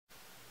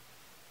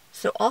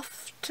So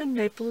off to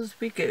Naples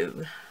we go.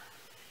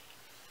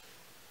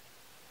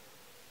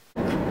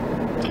 Look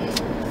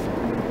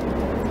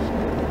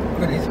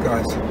at these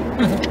guys. I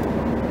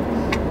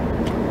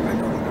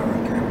know they're not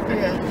on camera.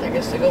 Yeah, I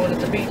guess they're going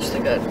to the beach. They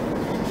got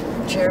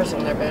chairs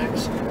on their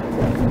backs.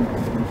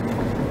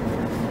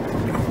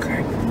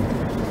 Okay.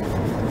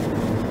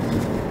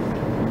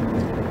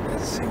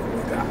 Let's see what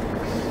we got.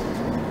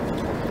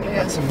 Yeah.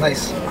 Got some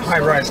nice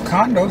high-rise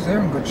condos. They're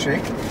in good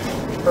shape.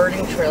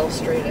 Birding trail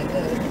straight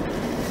ahead.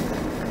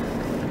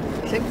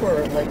 I think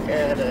we're like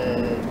at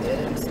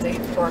a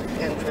state park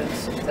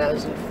entrance,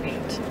 1,000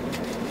 feet.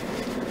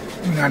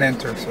 Do not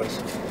enter, says.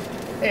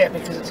 Yeah,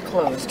 because it's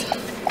closed.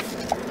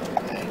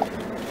 Okay.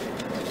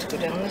 Let's go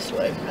down this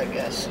way, I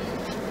guess.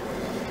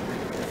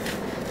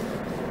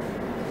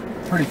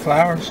 Pretty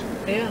flowers.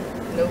 Yeah,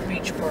 no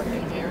beach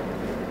parking here.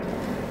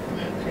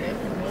 Okay,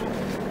 well, I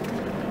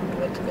don't know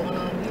what's going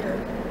on here.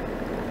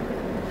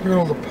 Look at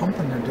all the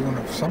pumping they're doing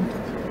of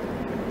something.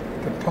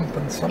 They're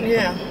pumping something.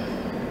 Yeah.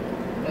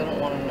 I don't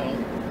want to know.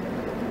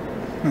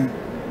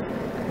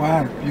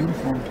 Wow,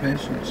 beautiful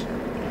patience.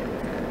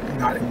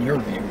 Not in your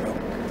view, though.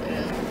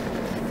 Yeah.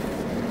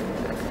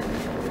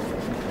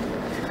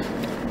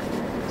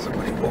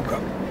 Somebody woke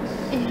up.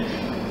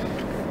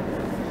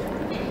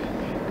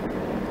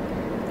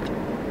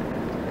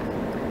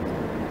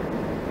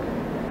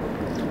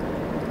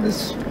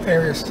 This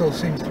area still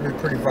seems to be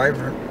pretty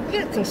vibrant.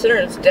 Yeah,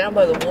 considering it's down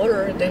by the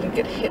water, it didn't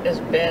get hit as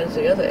bad as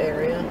the other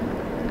area.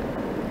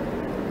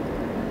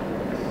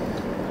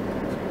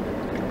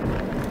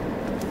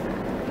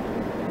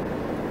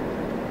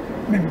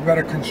 Maybe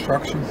better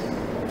construction.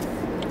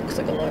 Looks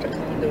like a lot of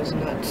condos,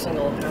 not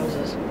single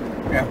houses.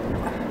 Yeah.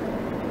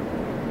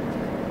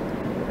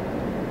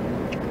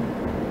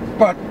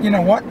 But, you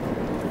know what?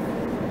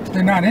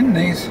 They're not in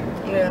these.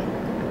 Yeah.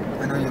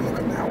 I know you're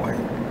looking that way.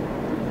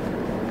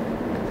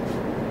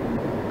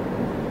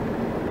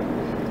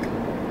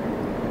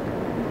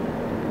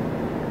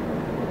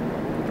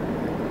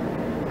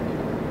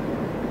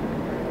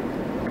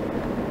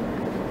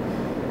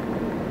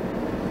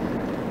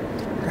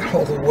 Got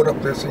all the wood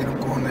up there so you don't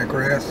go on that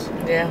grass.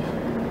 Yeah.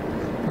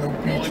 No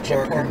beach Once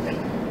you're parking.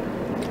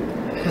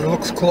 It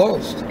looks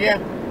closed. Yeah.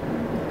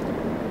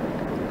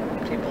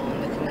 People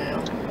on the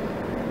canal.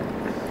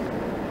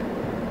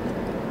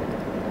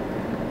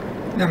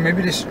 Yeah,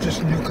 maybe this is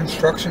just new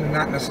construction,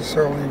 not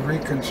necessarily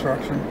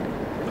reconstruction.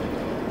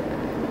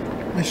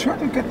 They sure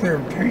do get their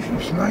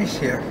patients nice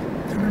here.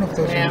 I don't know if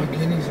those are the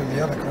guineas or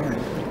the other kind.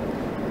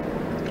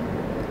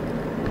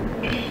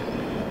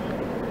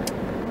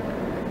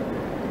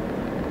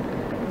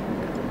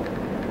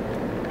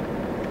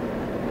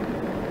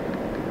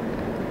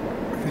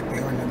 I think they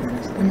are new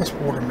guineas. They must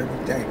water them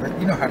every day, right?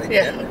 You know how they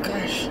get. Yeah,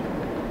 gosh.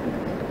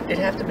 You'd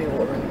have to be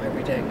watering them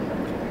every day.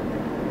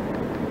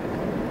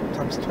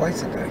 Sometimes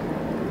twice a day.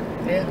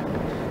 Yeah.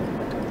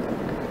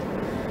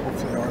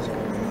 Hopefully ours are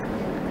old enough.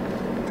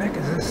 What the heck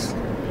is this?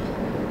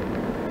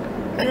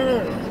 I don't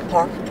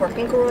know.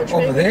 Parking garage,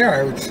 Over maybe? there,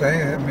 I would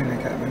say. I mean, they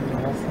got maybe the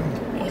whole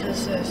thing. What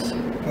is this?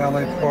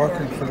 Valet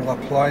parking for the La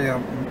Playa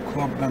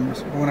club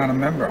members. We're not a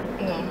member.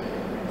 No.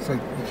 So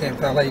you can't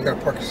valet, you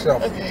gotta park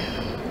yourself. Okay.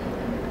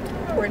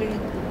 Already.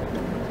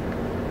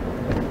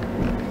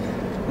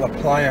 La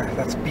Playa,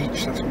 that's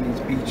beach. That's what means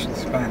beach in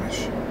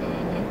Spanish.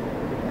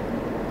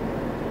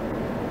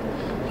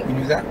 You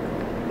knew that?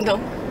 No.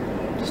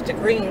 Just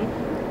agreeing.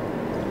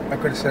 I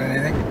could have said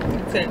anything.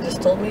 You could have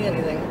just told me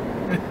anything.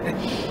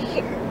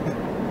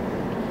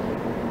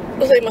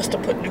 Well, they must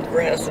have put new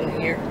grass in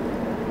here.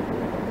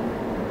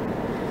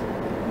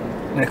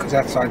 Yeah, because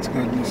that side's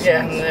good. And this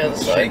Yeah, and side's the other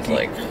side's shaky.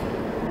 like...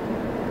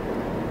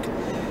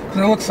 Because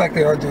it looks like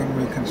they are doing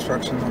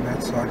reconstruction on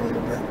that side a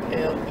little bit.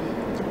 Yeah.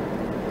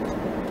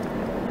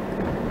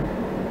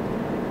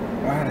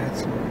 Wow,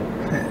 that's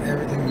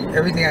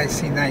everything I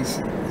see nice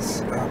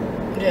is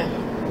Yeah.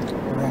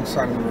 the wrong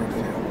side of the road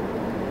field.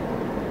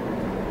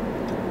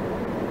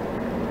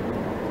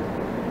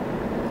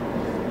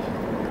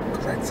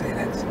 Because I'd say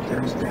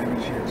there's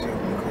damage here too,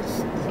 because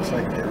it looks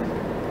like they're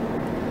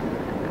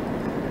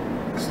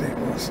state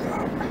will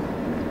stop.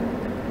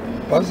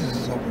 Buzzes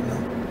is open now.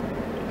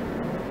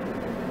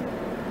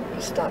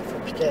 Stop for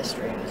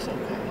pedestrians.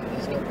 Okay.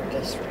 There's no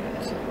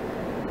pedestrians.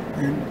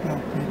 And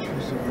Belt Beach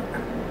Resort.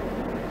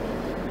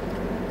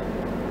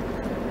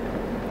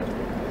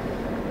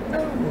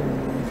 Oh,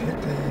 we've hit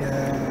the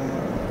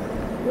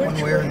one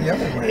way or the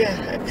other way.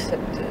 Yeah,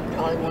 except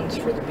probably one's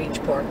for the beach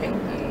parking,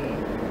 and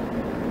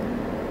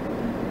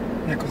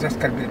Yeah, because that's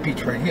got to be the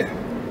beach right here.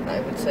 I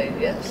would say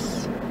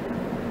yes.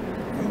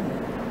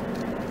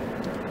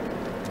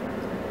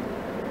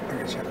 I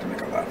guess you have to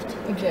make a left.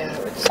 Yeah, I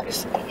would say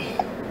so.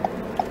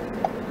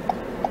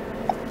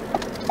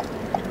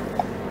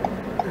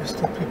 There's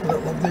still people that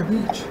love their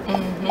beach.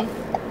 Mm-hmm.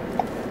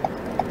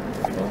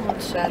 Well,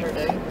 it's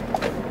Saturday.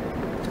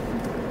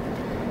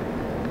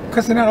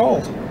 Because they're not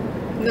old.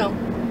 No.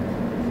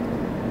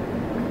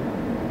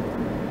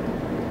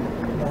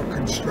 More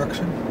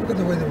construction. Look at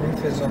the way the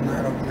roof is on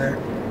that over there.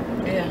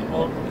 Yeah,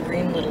 all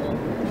green little...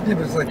 Yeah,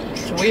 but it's like...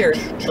 It's weird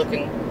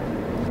looking.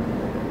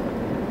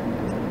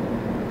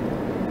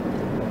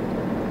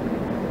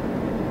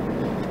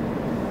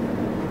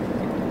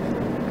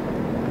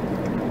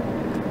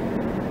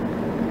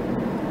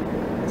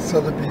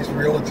 Sotheby's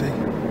Realty. Yeah.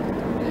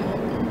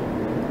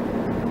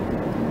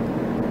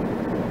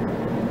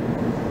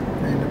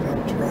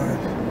 Vanderbilt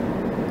Drive.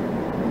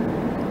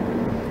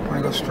 Want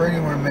to go straight, or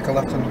you want to make a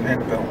left on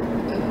Vanderbilt?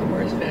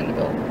 Where's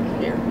Vanderbilt?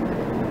 Here.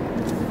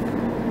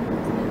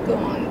 Go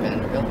on,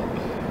 Vanderbilt.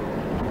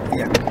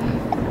 Yeah.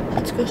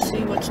 Let's go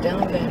see what's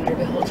down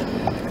Vanderbilt.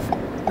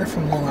 They're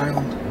from Long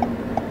Island.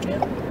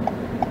 Yep.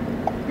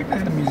 We've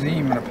had a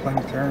museum and a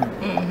planetarium.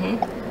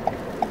 Mm-hmm.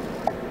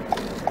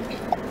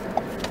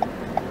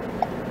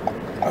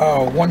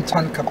 Oh, 1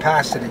 ton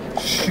capacity.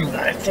 Shoot.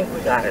 I think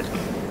we got it.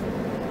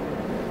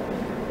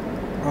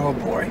 Oh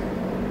boy.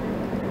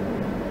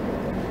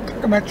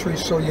 How come that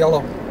tree's so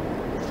yellow?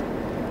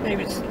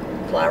 Maybe it's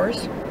flowers.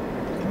 I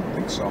don't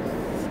think so.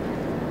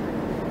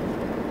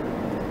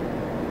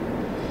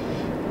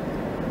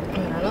 I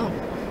don't know.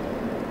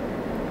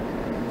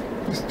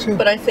 There's 2.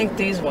 But I think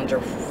these ones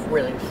are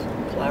really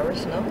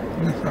flowers, no?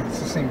 No, it's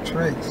the same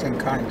tree, same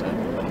kind. I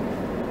don't know.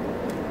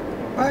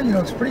 Well, you know,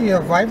 it's pretty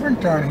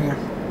vibrant down here.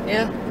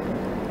 Yeah.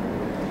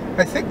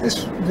 I think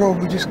this road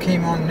we just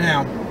came on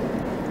now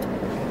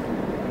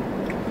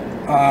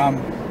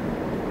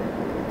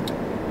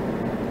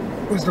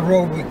was the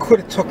road we could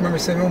have took. Remember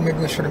saying, oh, maybe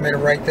we should have made a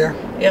right there?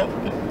 Yep.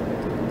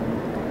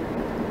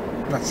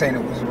 I'm not saying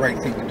it was the right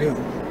thing to do.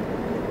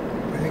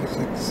 I think it's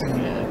like the same.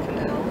 Yeah,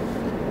 canal.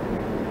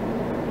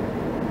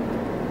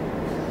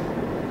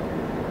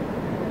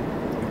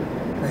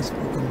 Nice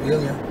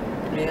bougainvillea.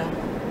 Yeah.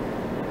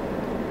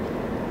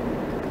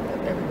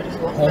 Everybody's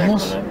walking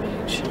Homeless? back on the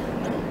beach.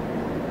 No.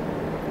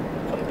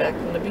 Coming back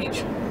from the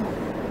beach.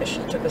 I she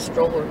took a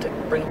stroller to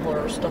bring all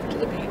her stuff to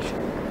the beach.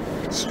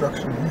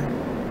 Construction here.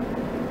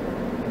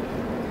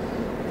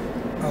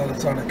 Oh,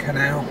 it's on a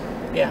canal.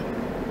 Yeah.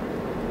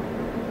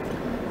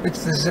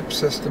 It's the zip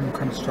system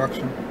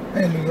construction.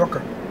 Hey, New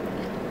Yorker.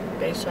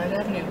 Bayside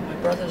Avenue, my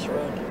brother's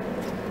road.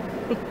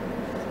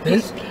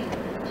 His?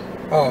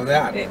 Oh,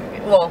 that.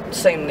 Well,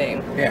 same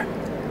name. Yeah.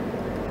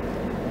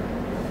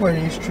 Where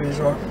these trees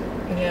are.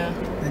 Yeah.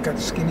 They got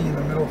skinny in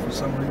the middle for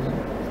some reason.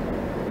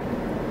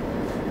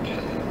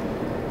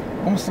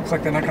 Almost looks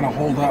like they're not going to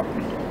hold up.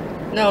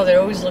 No, they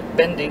always look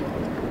bendy.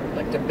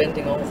 Like they're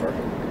bending over.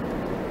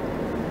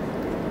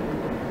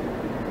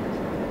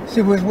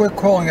 See, we're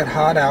calling it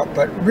hot out,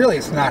 but really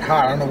it's not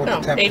hot. I don't know what No,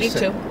 the temperature is.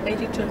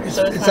 82. It's,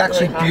 So it's not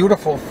actually really hot.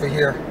 beautiful for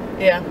here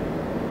Yeah.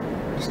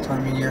 this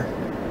time of year.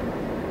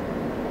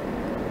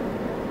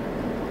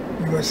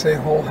 USA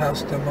whole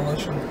house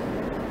demolition.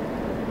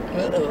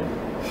 Uh-oh.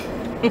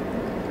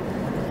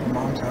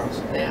 Mom's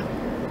house. Yeah.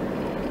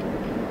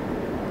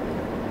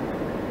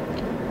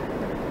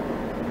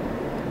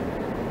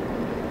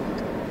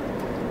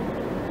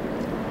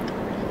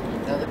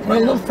 Well, a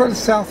little further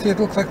south here, it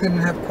looks like they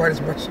didn't have quite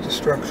as much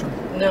destruction.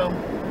 No. I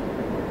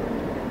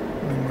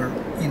mean, we're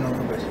in a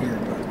little bit here,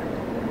 but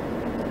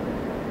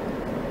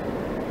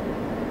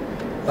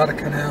a lot of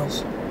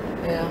canals.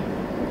 Yeah.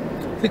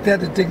 Think they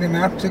had to dig them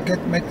out to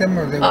make them,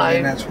 or they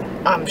were natural?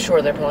 I'm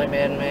sure they're probably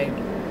man-made.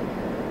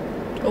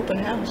 Open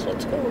house,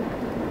 let's go.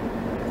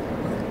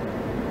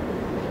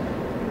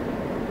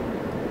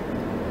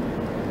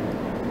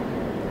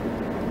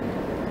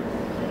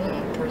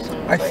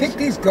 I think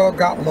these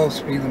got low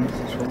speed limits.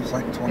 This road was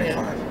like 25.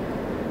 Yeah.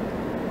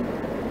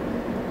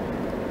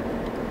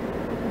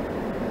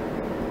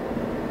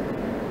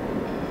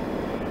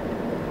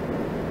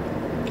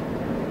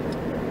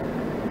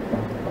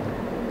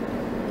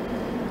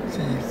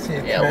 See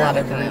a Yeah, a lot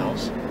of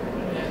canals.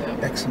 Yeah.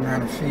 X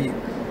amount of feet.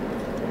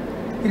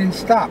 He didn't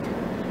stop.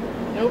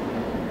 Nope.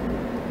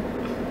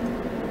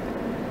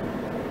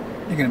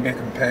 You're gonna make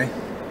him pay.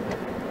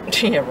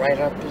 Yeah, right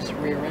up his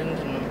rear end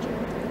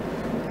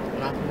and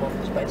knock him off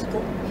his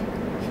bicycle.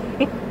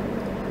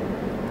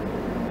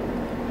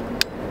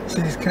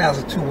 See, these canals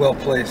are too well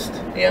placed.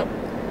 Yep.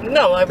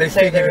 No, I would They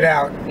say figured it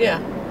out. Yeah.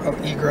 Oh,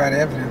 Egrat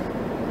Avenue.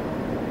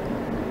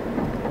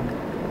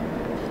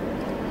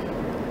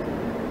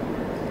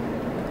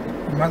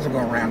 You might as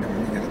well go around him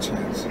when you get a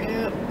chance.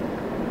 Yep.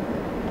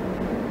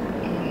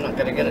 I'm not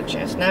gonna get a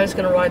chance. Now he's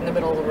gonna ride in the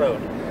middle of the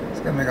road. He's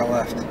gonna make a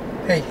left.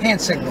 Hey,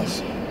 hand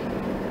signals. Oh,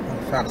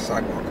 I found a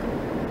sidewalk.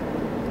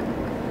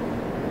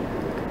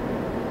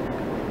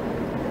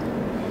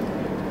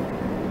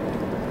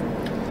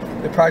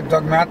 They probably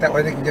dug them out that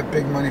way they can get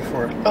big money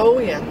for it. Oh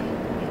yeah,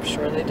 I'm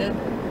sure they did.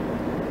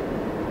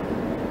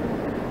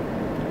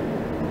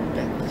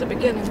 That's the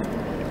beginning.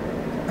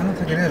 I don't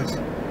think it is.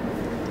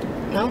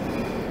 No?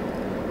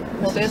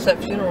 Well, there's that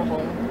funeral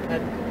home.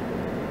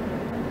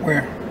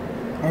 Where?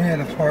 Oh yeah,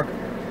 the park.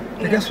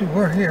 I guess we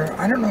were here.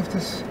 I don't know if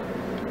this,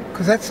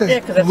 because that says Yeah,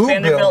 because that's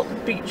Bluebill.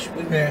 Vanderbilt Beach.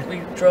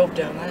 We drove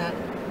down that.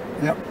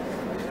 Yep.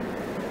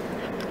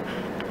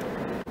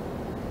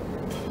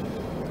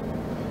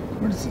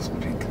 What is this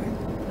big thing?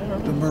 I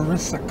don't The know.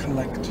 Marissa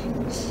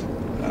Collections.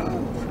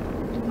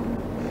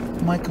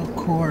 Michael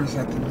Kors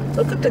at the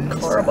Look at the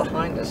Marissa. car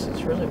behind us.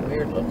 It's really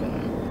weird looking.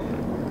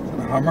 Is it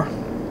a Hummer?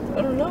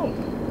 I don't know.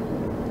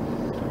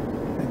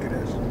 I think it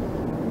is.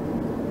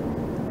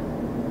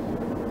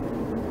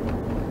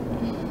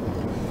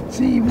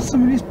 See, even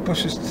some of these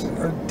bushes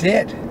are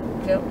dead.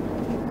 Yep. I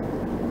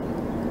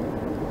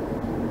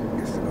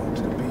guess they're going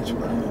to the beach,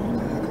 but I don't know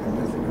what the heck the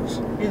method is.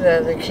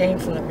 Either they came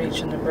from the beach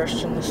and they're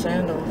brushing the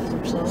sand off So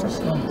themselves. it's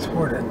going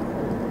toward it.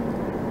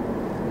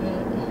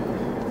 Yeah.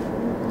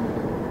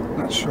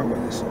 Not sure where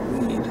this will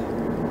lead.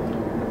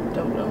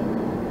 Don't know.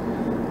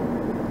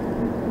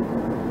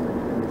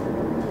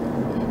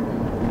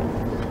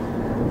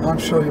 I'm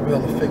sure you'll be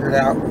able to figure it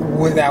out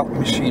without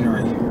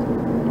machinery.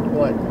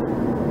 What?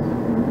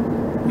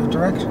 Your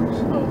directions.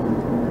 Oh.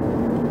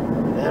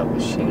 Without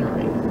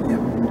machinery.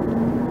 Yep.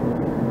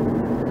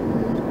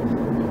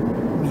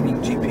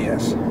 Meaning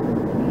GPS.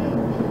 Yeah.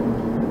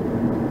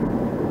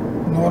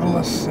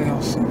 Nautilus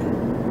Sail Center.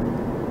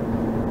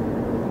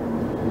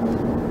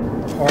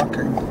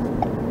 Parking.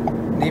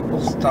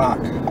 Naples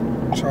Dock.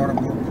 Charter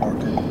boat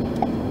parking.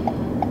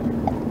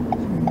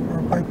 We're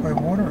right by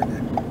water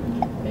again.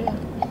 Yeah.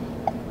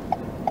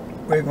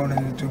 We're going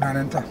to do not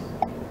enter.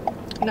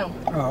 No.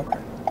 Oh, okay.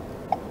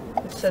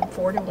 It said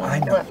 41 I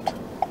know. left.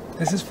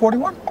 This is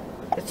 41?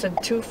 It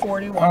said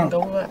 241 Oh. go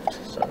left.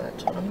 So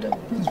that's what I'm doing.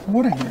 There's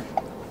water here.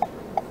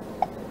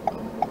 I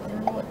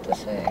don't know what to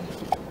say.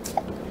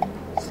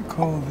 It's the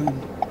cove in.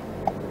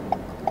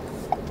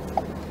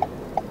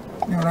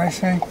 You know what I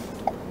say?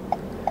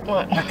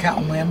 What? Not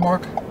counting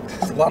landmark.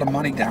 There's a lot of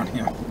money down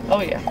here.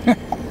 Oh, yeah.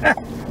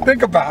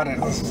 Think about it.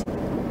 This is-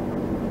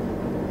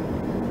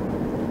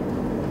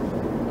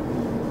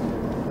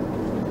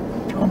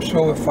 I'm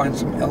sure we'll find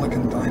some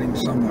elegant dining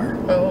somewhere.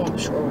 Oh, I'm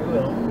sure we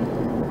will.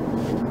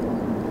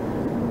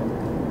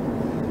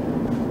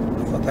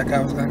 I thought that guy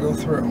was going to go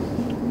through.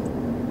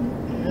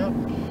 Yep.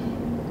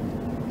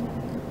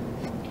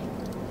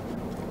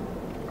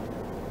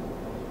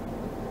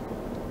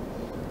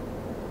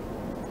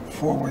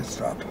 Four-way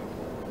stop.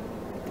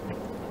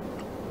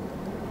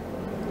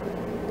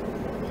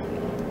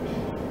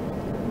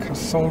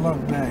 Casola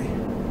Bay.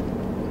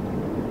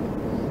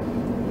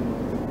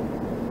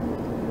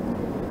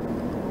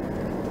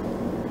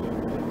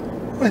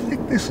 I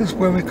think this is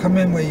where we come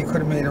in, where you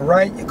could have made a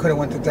right. You could have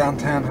went to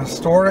downtown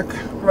historic.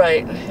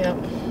 Right, yep.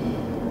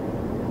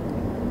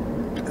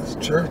 That's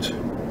church.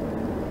 Look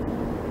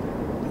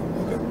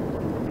at.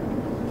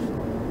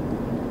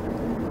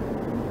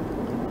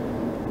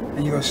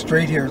 And you go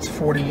straight here. It's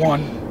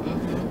 41.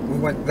 Mm-hmm. We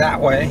went that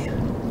way.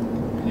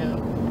 Yeah.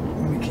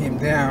 When we came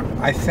down,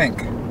 I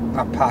think,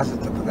 not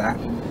positive of that.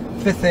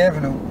 Fifth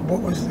Avenue.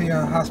 What was the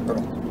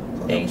hospital?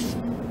 Eighth.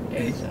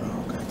 Eighth.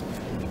 Oh,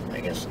 okay.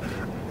 I guess.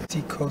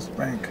 Sea Coast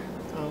Bank.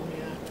 Oh,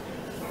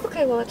 yeah.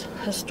 Okay, well, it's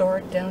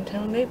historic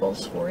downtown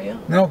Naples for you.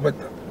 No, but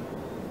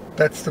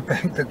that's the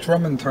bank that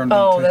Drummond turned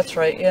Oh, into. that's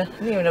right, yeah. I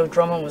didn't even know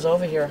Drummond was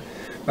over here.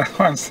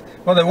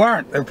 Well, they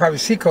weren't. They were probably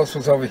Seacoast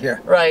was over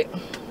here. Right.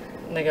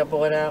 And they got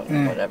bought out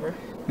and whatever. You know,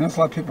 there's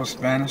a lot of people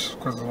Spanish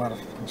because of a lot of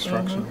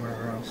construction and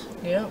whatever else.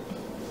 Yeah.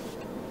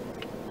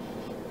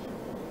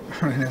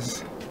 I mean,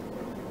 it's,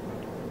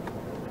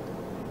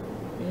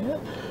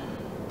 Yep.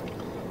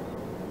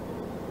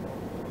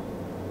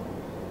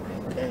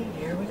 Okay,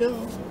 here we go.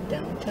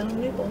 Downtown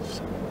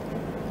Naples.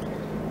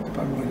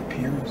 probably where the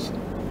pier is.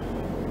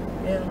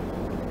 Yeah.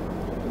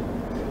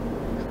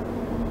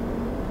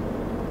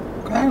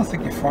 I don't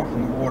think you're far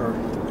from the water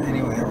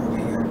anywhere over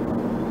here.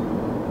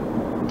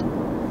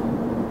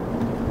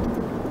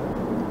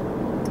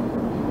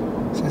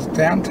 It says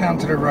downtown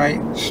to the right,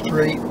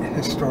 straight,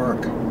 historic.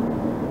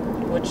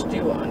 Which do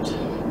you want?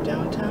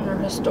 Downtown or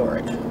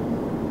historic?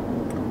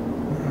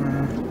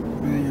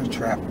 You're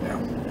trapped now.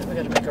 We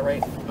gotta make a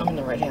right. I'm in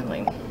the right-hand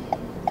lane.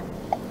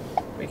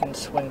 We can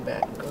swing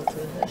back and go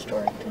through the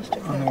historic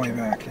district. On the way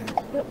back, yeah.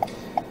 Yep.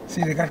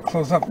 See, they got to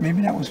close up.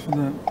 Maybe that was for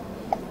the,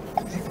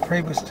 I think the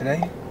parade was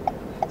today.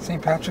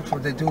 St. Patrick's,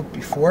 would they do it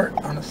before it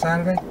on a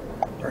Saturday?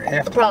 Or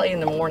after? Probably in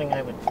the morning,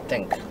 I would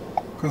think.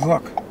 Because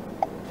look,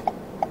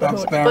 But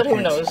those who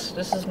barricades. knows?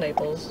 This is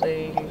Naples.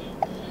 Naples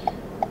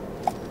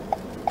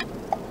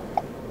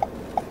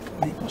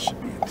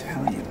should be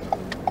Italian.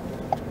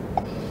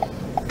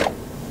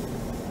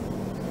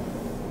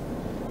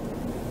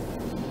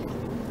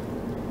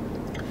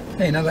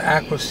 Hey, another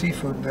Aqua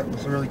Seafood that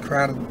was really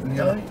crowded in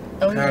the other.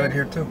 Crowded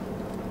here too.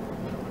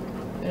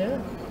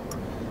 Yeah.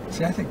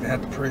 See, I think they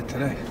had the parade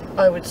today.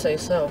 I would say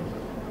so.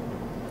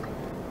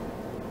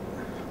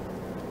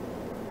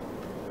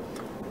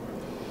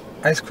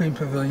 Ice Cream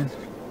Pavilion.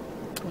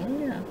 Oh,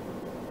 yeah.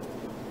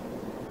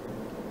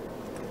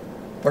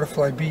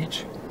 Butterfly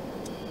Beach.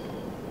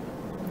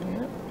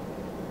 Yeah.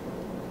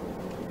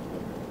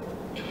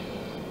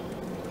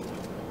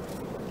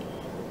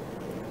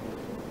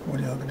 What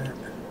are you looking at?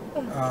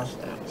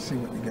 Just that. See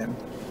what you're getting.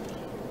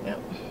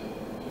 Yep.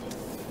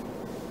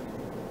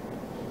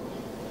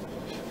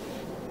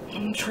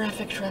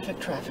 Traffic, traffic,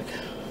 traffic.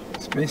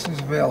 Spaces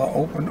available.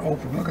 Open.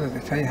 Look at it. They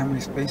tell you how many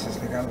spaces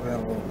they got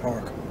available to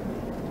park.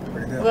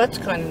 Pretty good. Well, that's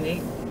kind of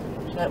neat.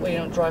 That way you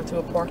don't drive through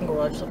a parking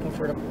garage looking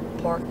for the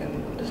park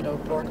and there's no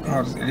parking.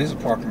 Oh, it is a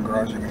parking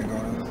garage you're going to go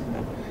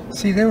to.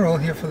 See, they were all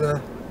here for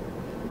the...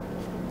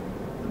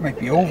 Might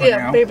be over Yeah,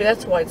 now. maybe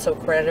that's why it's so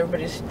crowded.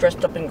 Everybody's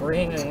dressed up in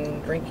green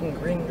and drinking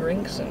green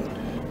drinks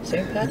and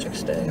St.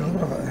 Patrick's Day. Yeah,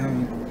 look at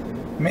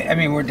all- I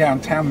mean, we're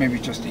downtown, maybe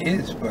it just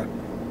is, but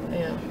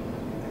Yeah.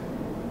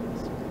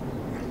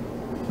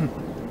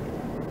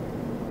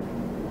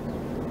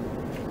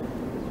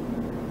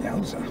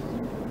 yowza.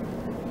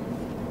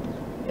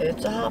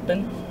 It's a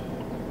hopping.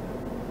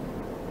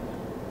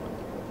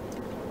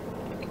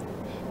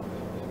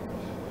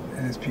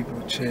 And there's people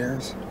with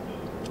chairs.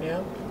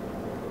 Yep.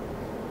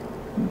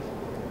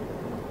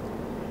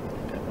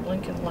 Got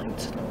blinking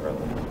lights in the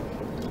road.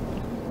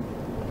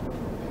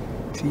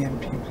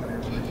 TMP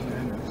players, right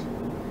there it is.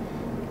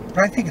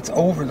 But I think it's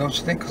over, don't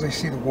you think? Because I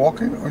see the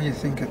walking, or you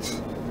think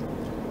it's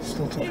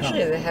still to come?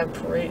 Usually they have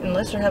parade,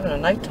 unless they're having a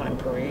nighttime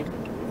parade.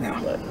 No,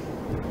 But I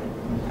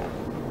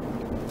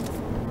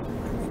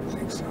don't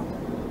think so.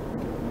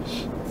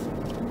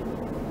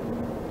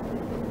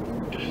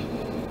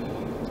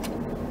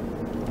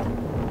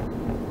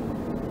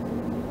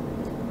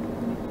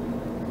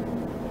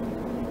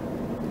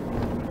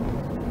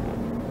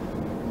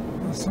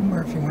 Well,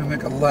 somewhere if you want to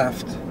make a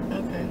left.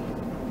 okay.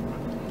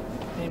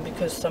 Maybe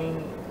because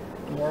some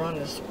moron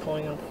is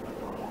pulling in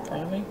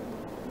front of me.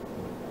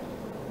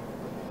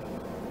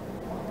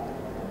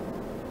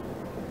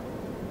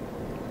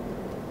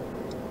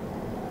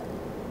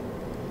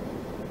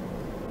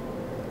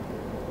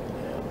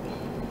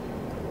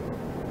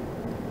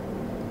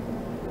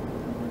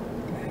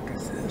 What the heck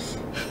is this?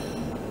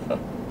 I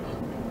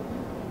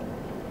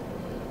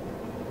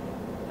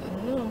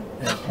don't know.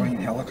 Airplane,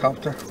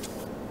 helicopter.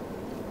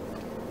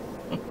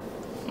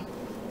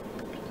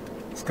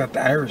 It's got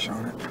the Irish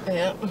on it.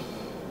 Yeah.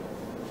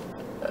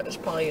 It's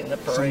probably in the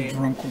Some parade.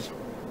 drunk was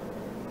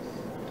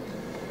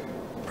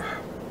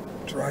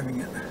driving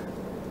it.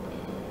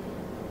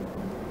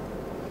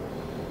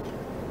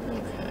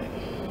 Okay.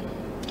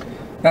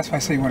 That's why I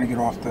say you want to get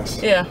off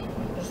this. Yeah.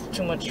 There's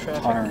too much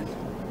traffic. Tiring.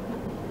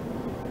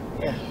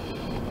 Yeah.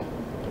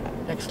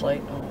 Next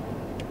light. Oh.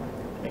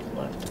 Make a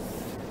left.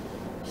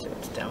 See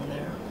what's down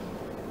there.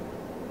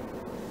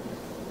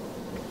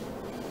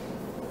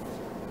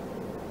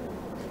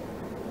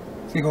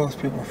 Think all those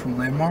people are from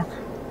Landmark?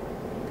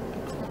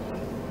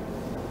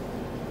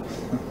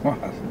 What?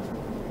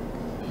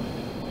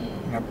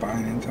 You're not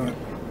buying into it?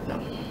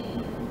 No.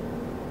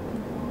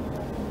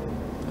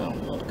 Oh,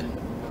 look.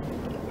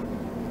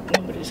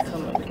 Nobody's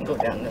coming. We can go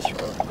down this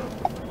road.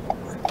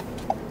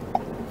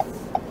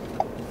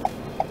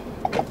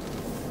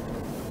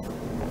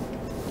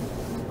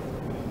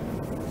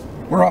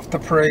 We're off the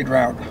parade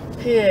route.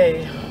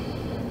 Yay.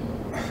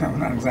 We're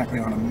not exactly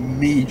on a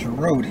major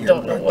road here.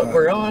 Don't know but, what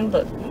we're on,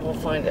 but we'll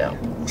find out.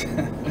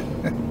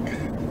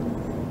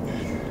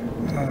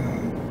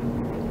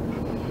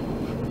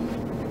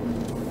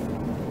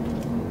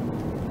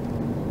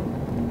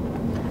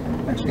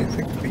 Actually, I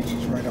think the beach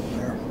is right up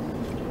there.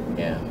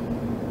 Yeah.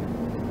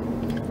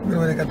 Look at the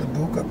way they got the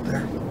book up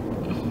there.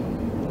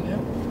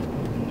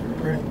 Yep.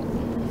 Great.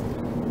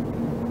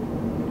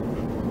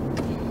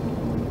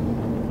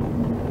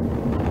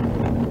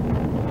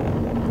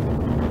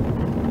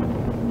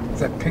 Is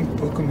that pink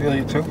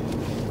bougainvillea too?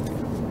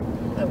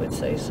 I would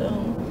say so.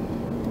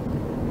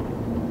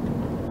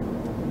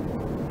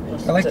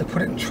 I like to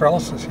put it in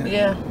trellises here.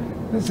 Yeah.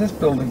 What is this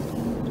building?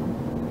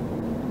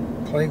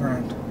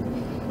 Playground.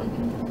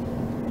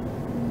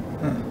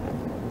 Huh.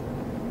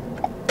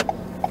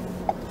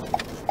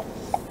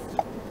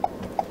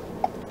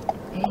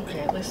 Okay,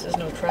 at least there's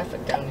no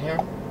traffic down here.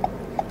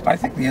 I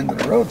think the end of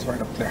the road's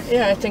right up there.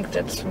 Yeah, I think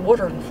that's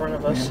water in front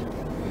of us.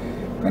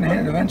 Gonna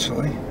hit it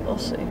eventually. We'll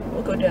see.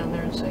 We'll go down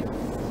there and see.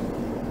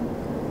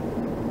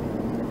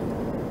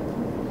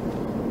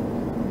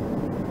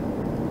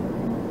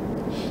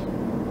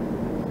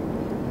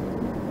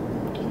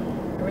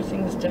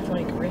 Everything's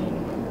definitely green.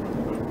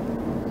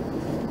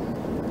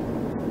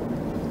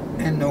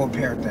 And no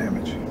apparent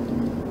damage.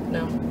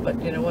 No,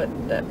 but you know what?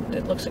 That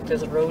it looks like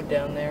there's a road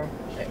down there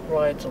that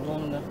rides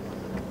along the.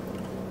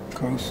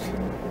 Coast.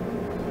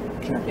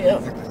 Can't Yeah. I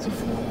think that's a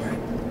four-way.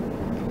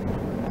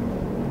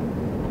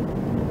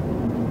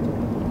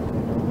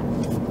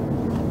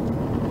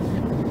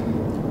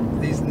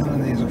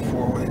 None of these are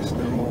four-ways.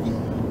 They're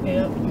all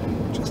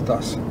Yep. just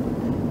us.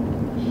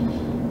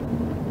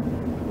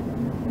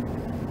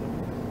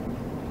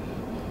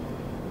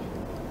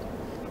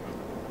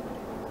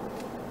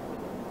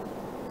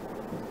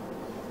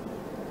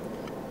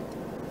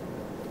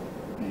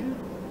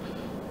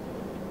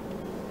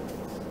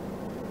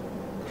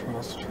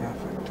 Cross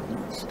traffic, do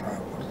not stop.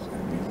 What does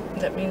that mean?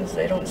 That means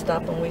they don't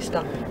stop when we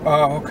stop.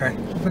 Oh, okay.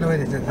 Look at the way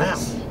they did Wow.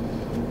 this.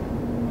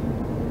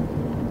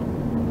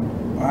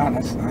 Wow,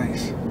 that's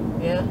nice.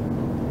 Yeah.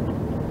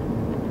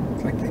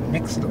 It's like they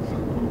mixed them.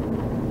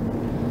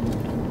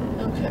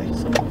 Okay,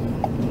 so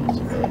let's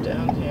go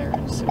down here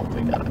and see what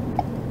we got.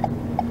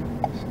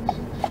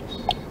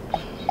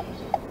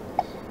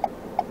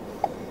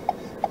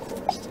 Of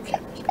course, the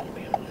camera's gonna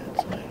be on that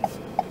side.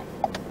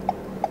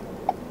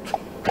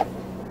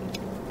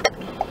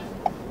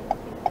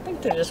 I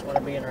think they just want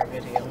to be in our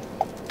video.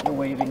 They're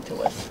waving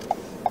to us.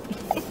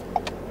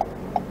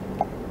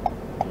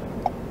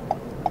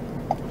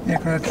 Yeah,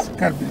 'cause it's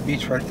got to be the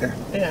beach right there.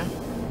 Yeah.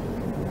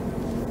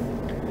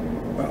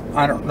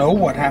 I don't know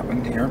what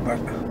happened here, but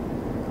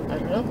I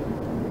don't know.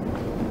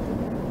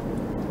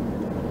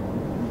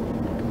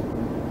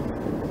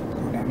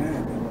 go down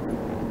there.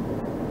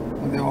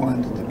 Well, they all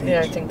ended at the beach.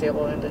 Yeah, I think they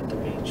all ended at the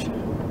beach.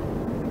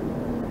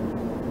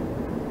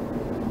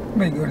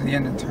 Maybe go to the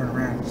end and turn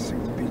around and see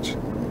the beach,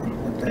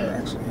 what there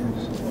actually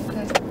is.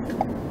 Okay.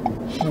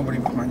 Nobody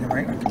behind you,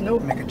 right? I can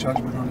Nope. make a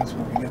judgment on this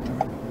when we get to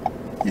it.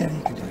 Yeah,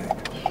 you can do that.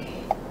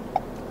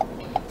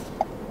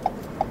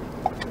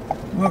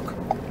 Look,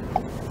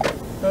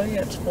 Oh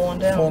yeah, it's falling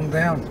down. falling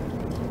down.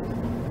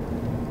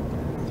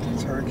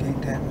 It's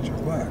hurricane damage or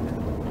what?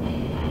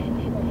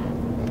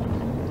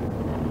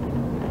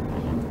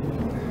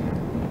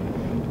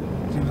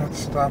 Do not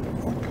stop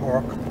or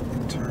park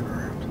and turn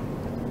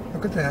around.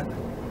 Look at that.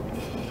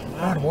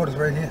 Ah, the water's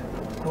right here.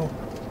 Cool.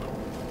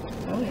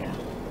 Oh yeah.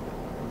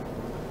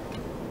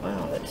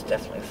 Wow, that's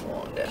definitely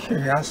falling down.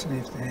 Curiosity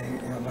if they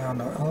allow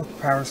no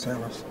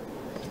parasailers.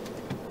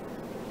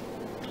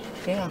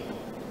 Yeah.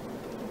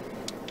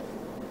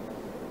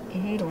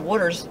 The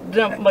water's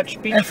not much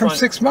beachfront. And from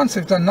 6 months,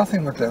 they've done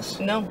nothing with this.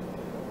 No.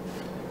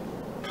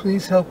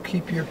 Please help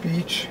keep your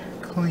beach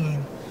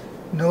clean.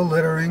 No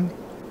littering,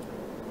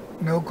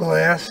 no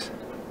glass,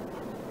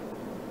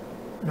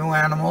 no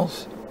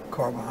animals.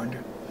 Car behind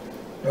you.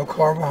 No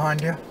car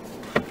behind you.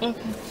 Okay.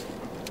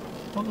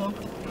 Hold on.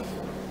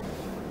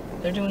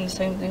 They're doing the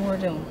same thing we're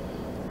doing.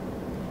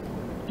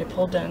 They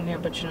pulled down here,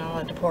 but you're not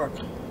allowed to park.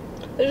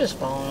 They're just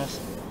following us.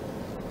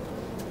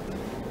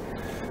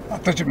 I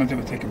thought you meant they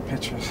were taking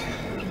pictures.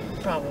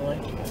 Probably.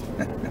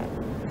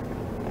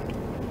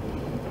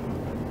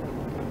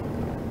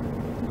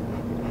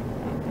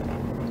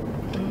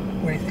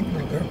 What do you think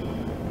we'll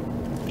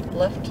go?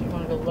 Left? You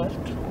want to go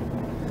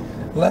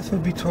left? Left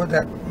would be toward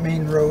that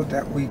main road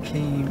that we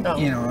came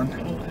in on.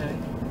 Okay.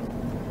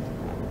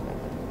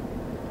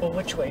 Well,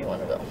 which way you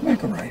want to go?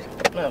 Make a right.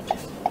 Okay.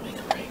 Make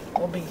a right.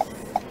 We'll be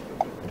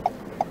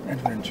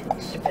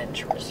Adventurous.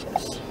 adventurous,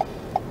 yes.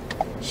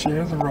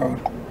 Share the road.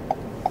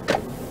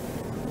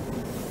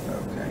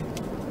 Okay.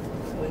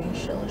 We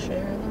shall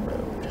share the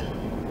road.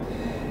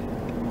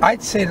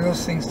 I'd say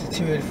those things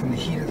deteriorated from the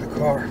heat of the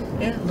car.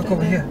 Yeah. Look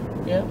over here.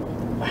 Yep.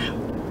 Wow.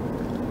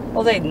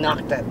 Well, they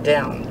knocked that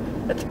down.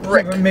 That's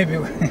brick. Yeah, but maybe,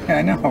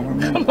 I know.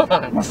 Come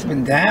on. Must have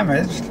been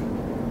damaged.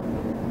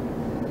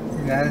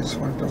 Yeah, I just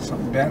want to build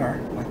something better,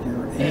 like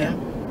your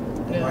aunt,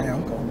 Yeah. my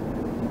uncle.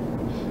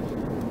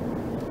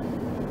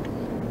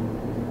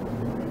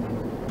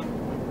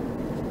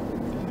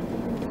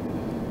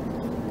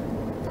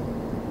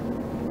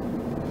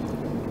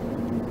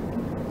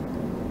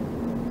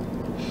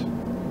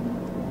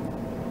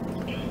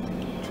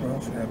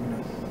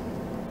 Avenue.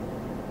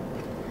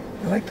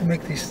 I like to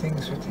make these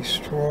things with these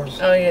straws.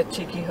 Oh yeah,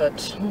 tiki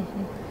huts.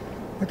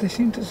 But they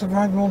seem to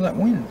survive all that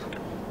wind.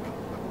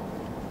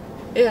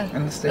 Yeah.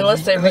 Unless they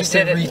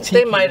redid it. re-tiki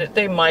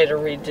They might have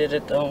redid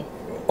it though.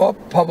 Or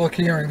public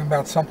hearing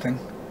about something.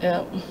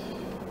 Yeah.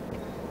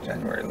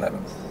 January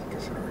 11th. I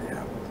guess it already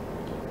happened.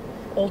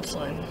 Old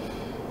sign.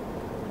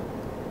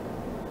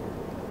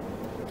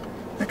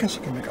 I guess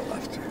you can make a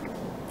left here.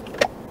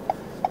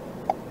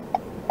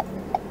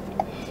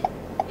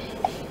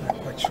 Not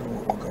quite sure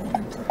what we're going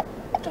into.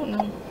 Don't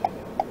know.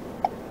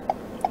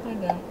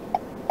 Find out.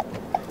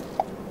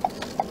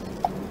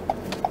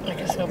 I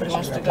guess nobody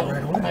wants to go.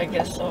 Right away. I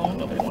guess so.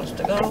 Nobody wants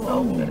to go. Oh,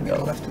 Oh, we're we're going to gonna go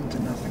go. left into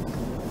nothing.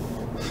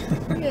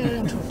 Yeah,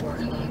 into a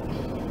parking lot.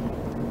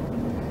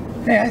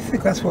 Hey, I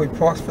think that's where we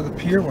parked for the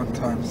pier one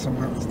time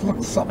somewhere. It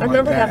looked something I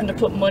remember like that. having to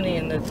put money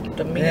in the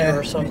meter Yeah,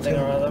 or me something too.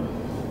 or other.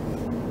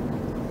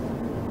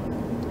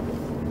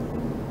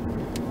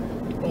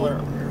 Or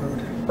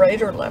Road.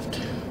 right or left?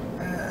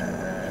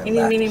 Eeny,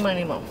 Left. meeny,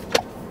 miny, mo.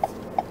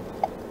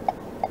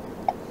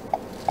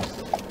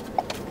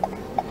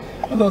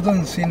 Although it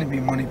doesn't seem to be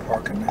money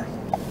parking there.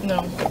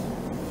 No.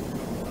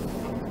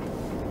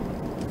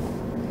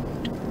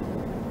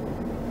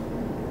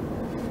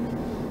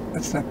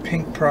 That's that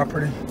pink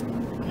property.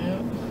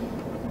 Yeah.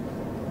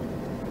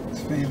 It's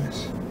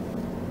famous.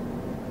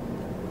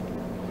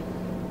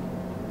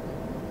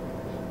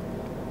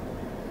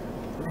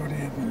 Broad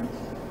Avenue.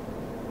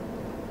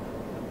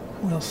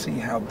 We'll see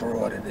how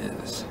broad it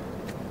is.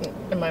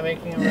 Am I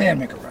making a right? Yeah,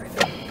 make a right.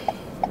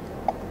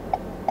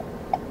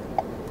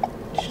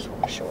 You just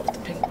want to show off the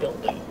pink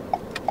building.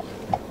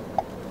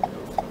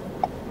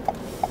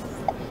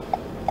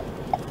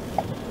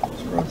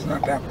 This road's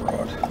not that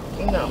broad.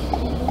 No.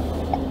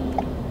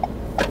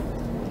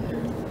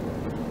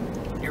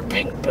 Your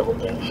pink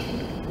building.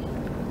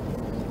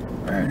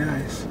 Very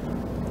nice.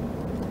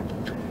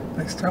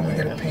 Next time we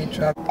get a paint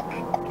job,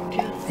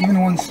 Yeah. even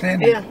the one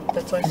standing. Yeah,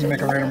 that's why I Can said. you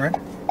make a right and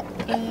red?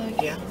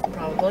 Yeah,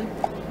 probably.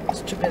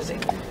 It's too busy.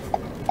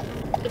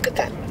 Look at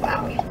that.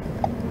 Wow.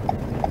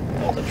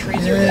 All the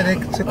trees are Yeah, down.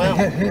 they took Wow. a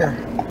hit here.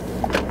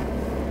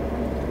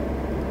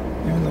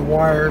 Even the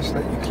wires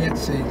that you can't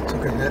see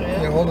took a hit.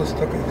 Yeah. Yeah, all this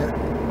took a hit.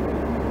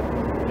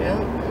 Yeah.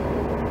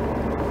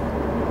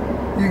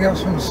 You think that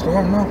was from the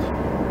storm, no?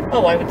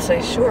 Oh, I would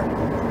say sure.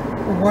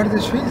 Well, why did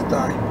the trees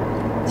die?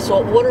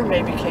 Salt water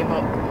maybe came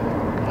up.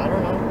 I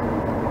don't know.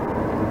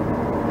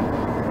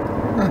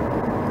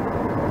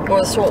 Or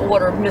the salt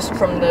water mist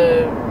from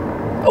the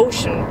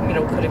ocean, you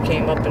know, could have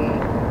came up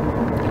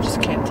and you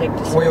just can't take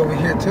this. Way over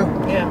here too.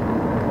 Yeah.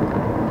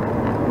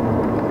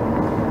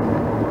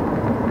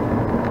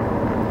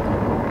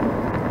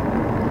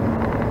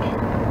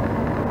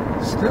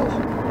 Still.